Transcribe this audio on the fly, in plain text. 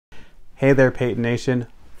Hey there, PEYTON Nation.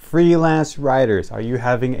 Freelance writers, are you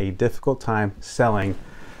having a difficult time selling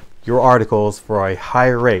your articles for a high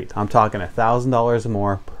rate? I'm talking $1,000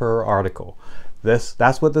 more per article.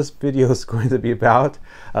 That's what this video is going to be about.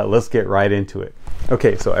 Let's get right into it.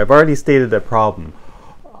 Okay, so I've already stated the problem.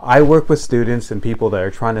 I work with students and people that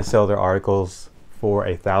are trying to sell their articles for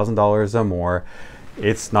 $1,000 or more.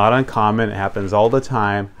 It's not uncommon, it happens all the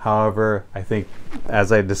time. However, I think,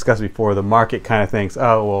 as I discussed before, the market kind of thinks,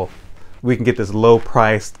 oh, well, we can get this low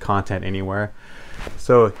priced content anywhere.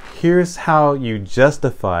 So here's how you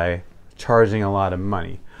justify charging a lot of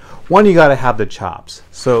money. One, you got to have the chops.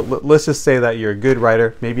 So let's just say that you're a good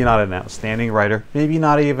writer, maybe not an outstanding writer, maybe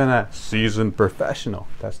not even a seasoned professional.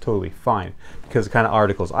 That's totally fine, because the kind of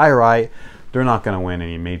articles I write, they're not going to win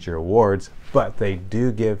any major awards, but they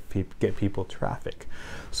do get people traffic.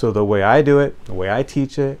 So the way I do it, the way I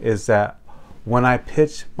teach it, is that when I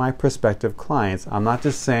pitch my prospective clients, I'm not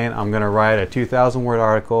just saying I'm going to write a 2,000 word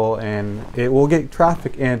article and it will get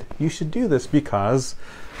traffic, and you should do this because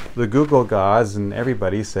the Google gods and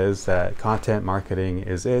everybody says that content marketing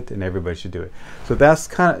is it and everybody should do it. So that's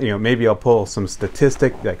kind of, maybe I'll pull some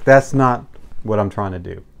statistic, like that's not what I'm trying to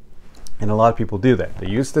do. And a lot of people do that. They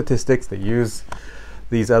use statistics, they use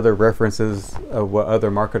these other references of what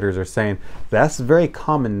other marketers are saying. That's very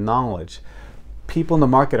common knowledge. People in the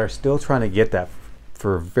market are still trying to get that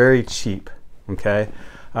for very cheap, okay?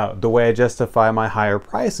 The way I justify my higher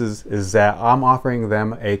prices is that I'm offering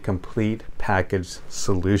them a complete package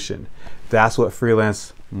solution. That's what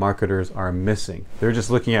freelance marketers are missing. They're just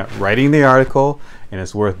looking at writing the article and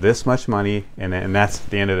it's worth this much money, and that's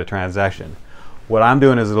the end of the transaction. What I'm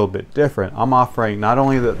doing is a little bit different. I'm offering not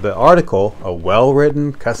only the article, a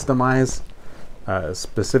well-written, customized,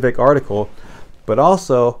 specific article, but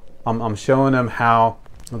also I'm showing them how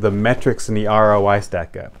the metrics and the ROI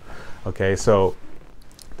stack up. Okay, so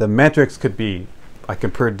the metrics could be, I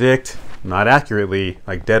can predict, not accurately,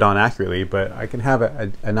 like dead on accurately, but I can have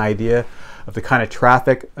an idea of the kind of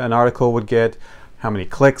traffic an article would get, how many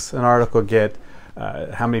clicks an article would get,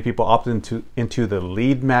 how many people opt into the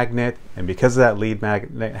lead magnet, and because of that lead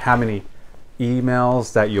magnet, how many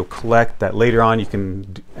emails that you'll collect that later on you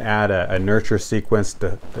can add a nurture sequence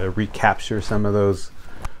to recapture some of those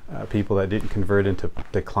people that didn't convert into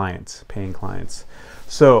the clients, paying clients.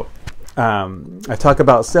 So I talk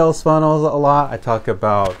about sales funnels a lot. I talk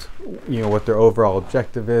about what their overall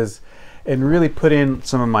objective is, and really put in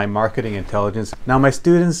some of my marketing intelligence. Now my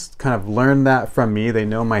students kind of learn that from me. They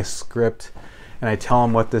know my script and I tell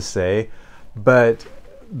them what to say. But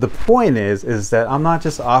the point is that I'm not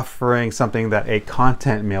just offering something that a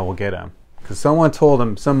content mail will get them. Because someone told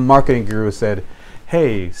them, some marketing guru said,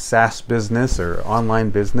 hey, SaaS business or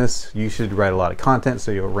online business, you should write a lot of content so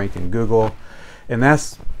you'll rank in Google. And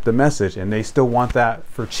that's the message, and they still want that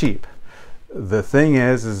for cheap. The thing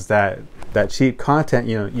is that cheap content,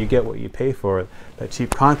 you get what you pay for. That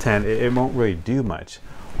cheap content, it won't really do much.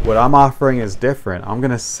 What I'm offering is different. I'm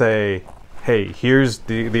gonna say, hey, here's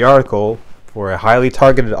the article for a highly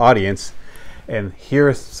targeted audience, and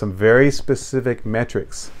here's some very specific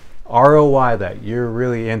metrics, ROI, that you're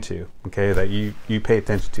really into, okay, that you pay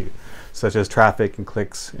attention to, such as traffic and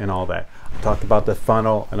clicks and all that. I talked about the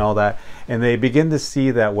funnel and all that, and they begin to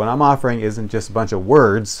see that what I'm offering isn't just a bunch of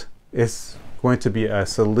words, it's going to be a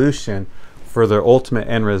solution for their ultimate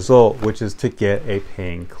end result, which is to get a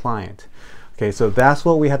paying client. Okay, so that's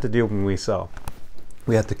what we have to do when we sell.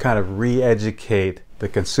 We have to kind of re-educate the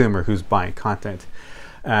consumer who's buying content.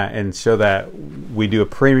 And show that we do a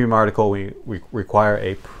premium article, we require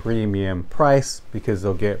a premium price because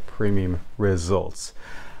they'll get premium results.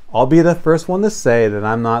 I'll be the first one to say that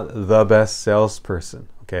I'm not the best salesperson,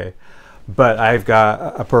 okay? But I've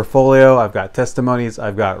got a portfolio, I've got testimonies,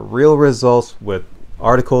 I've got real results with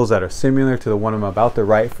articles that are similar to the one I'm about to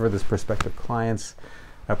write for this prospective client.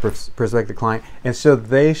 And so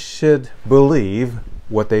they should believe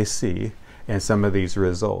what they see in some of these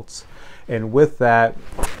results. And with that,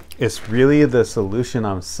 it's really the solution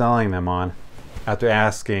I'm selling them on after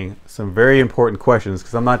asking some very important questions,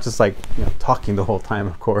 because I'm not just like talking the whole time,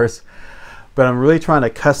 of course, but I'm really trying to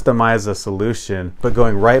customize a solution, but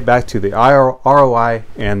going right back to the ROI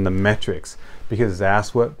and the metrics, because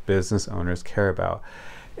that's what business owners care about.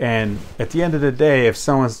 And at the end of the day, if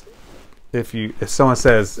someone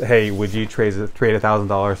says, hey, would you trade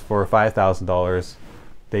 $1,000 for $5,000?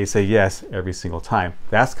 They say yes every single time.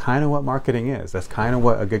 That's kind of what marketing is. That's kind of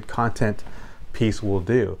what a good content piece will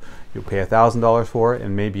do. You'll pay $1,000 for it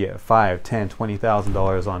and maybe at $5,000, $10,000,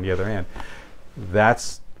 $20,000 on the other end.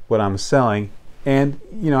 That's what I'm selling, and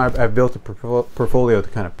I've built a portfolio to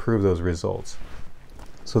kind of prove those results.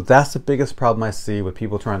 So that's the biggest problem I see with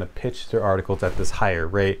people trying to pitch their articles at this higher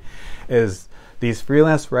rate, is these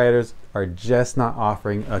freelance writers are just not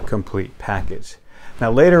offering a complete package. Now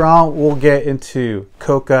later on, we'll get into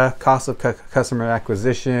COCA, cost of customer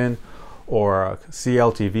acquisition, or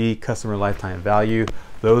CLTV, customer lifetime value.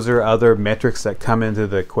 Those are other metrics that come into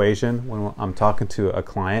the equation when I'm talking to a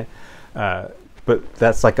client. But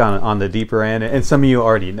that's like on the deeper end. And some of you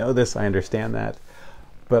already know this, I understand that.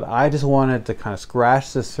 But I just wanted to kind of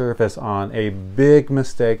scratch the surface on a big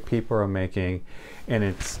mistake people are making, and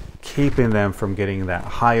it's keeping them from getting that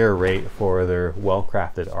higher rate for their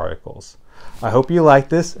well-crafted articles. I hope you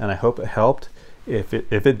liked this, and I hope it helped. If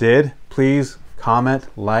it did, please comment,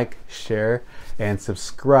 like, share, and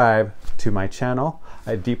subscribe to my channel.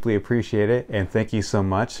 I deeply appreciate it, and thank you so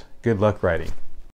much. Good luck writing.